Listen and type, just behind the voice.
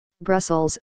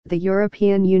Brussels. The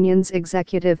European Union's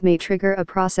executive may trigger a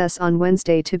process on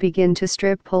Wednesday to begin to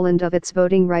strip Poland of its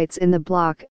voting rights in the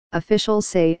bloc, officials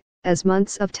say, as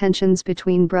months of tensions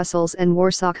between Brussels and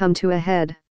Warsaw come to a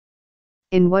head.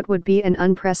 In what would be an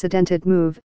unprecedented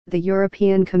move, the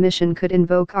European Commission could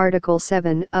invoke Article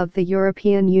 7 of the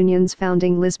European Union's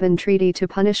founding Lisbon Treaty to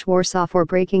punish Warsaw for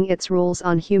breaking its rules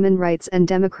on human rights and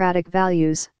democratic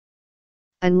values.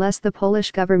 Unless the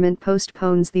Polish government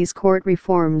postpones these court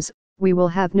reforms, we will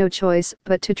have no choice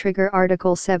but to trigger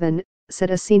Article 7, said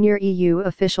a senior EU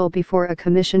official before a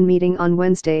Commission meeting on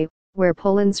Wednesday, where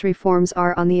Poland's reforms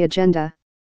are on the agenda.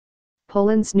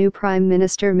 Poland's new Prime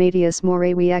Minister Mateusz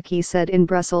Morawiecki said in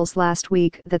Brussels last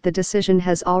week that the decision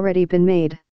has already been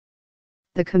made.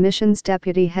 The Commission's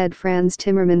deputy head Frans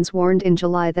Timmermans warned in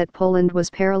July that Poland was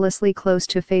perilously close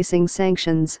to facing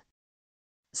sanctions.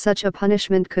 Such a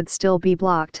punishment could still be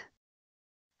blocked.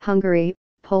 Hungary,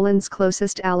 Poland's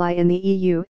closest ally in the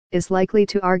EU, is likely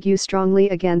to argue strongly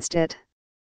against it.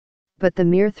 But the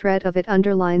mere threat of it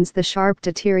underlines the sharp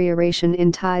deterioration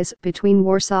in ties between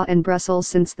Warsaw and Brussels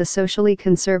since the socially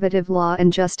conservative Law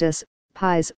and Justice,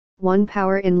 PiS, won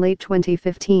power in late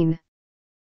 2015.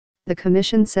 The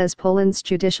Commission says Poland's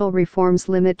judicial reforms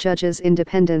limit judges'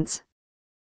 independence.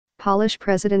 Polish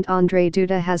President Andrzej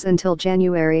Duda has until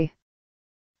January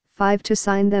 5 to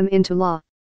sign them into law.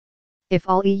 If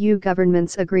all EU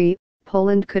governments agree,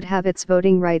 Poland could have its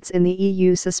voting rights in the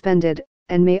EU suspended,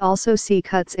 and may also see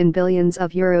cuts in billions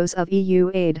of euros of EU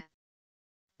aid.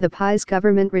 The PiS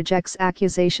government rejects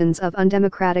accusations of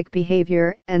undemocratic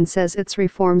behavior and says its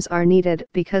reforms are needed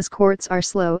because courts are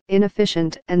slow,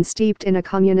 inefficient, and steeped in a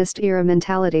communist-era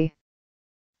mentality.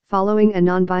 Following a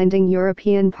non-binding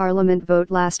European Parliament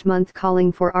vote last month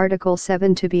calling for Article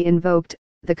 7 to be invoked,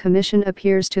 the Commission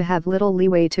appears to have little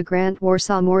leeway to grant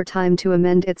Warsaw more time to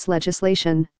amend its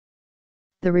legislation.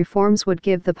 The reforms would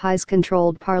give the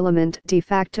PiS-controlled parliament de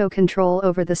facto control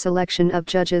over the selection of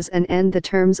judges and end the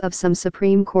terms of some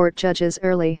Supreme Court judges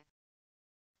early.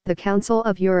 The Council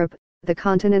of Europe, the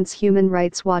continent's human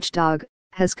rights watchdog,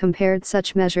 has compared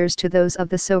such measures to those of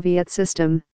the Soviet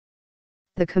system.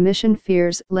 The Commission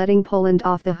fears letting Poland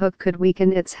off the hook could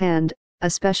weaken its hand,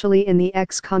 especially in the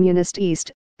ex-communist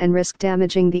East, and risk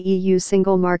damaging the EU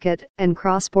single market and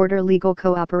cross-border legal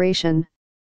cooperation.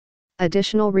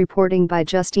 Additional reporting by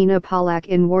Justina Polak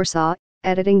in Warsaw,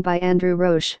 editing by Andrew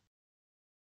Roche.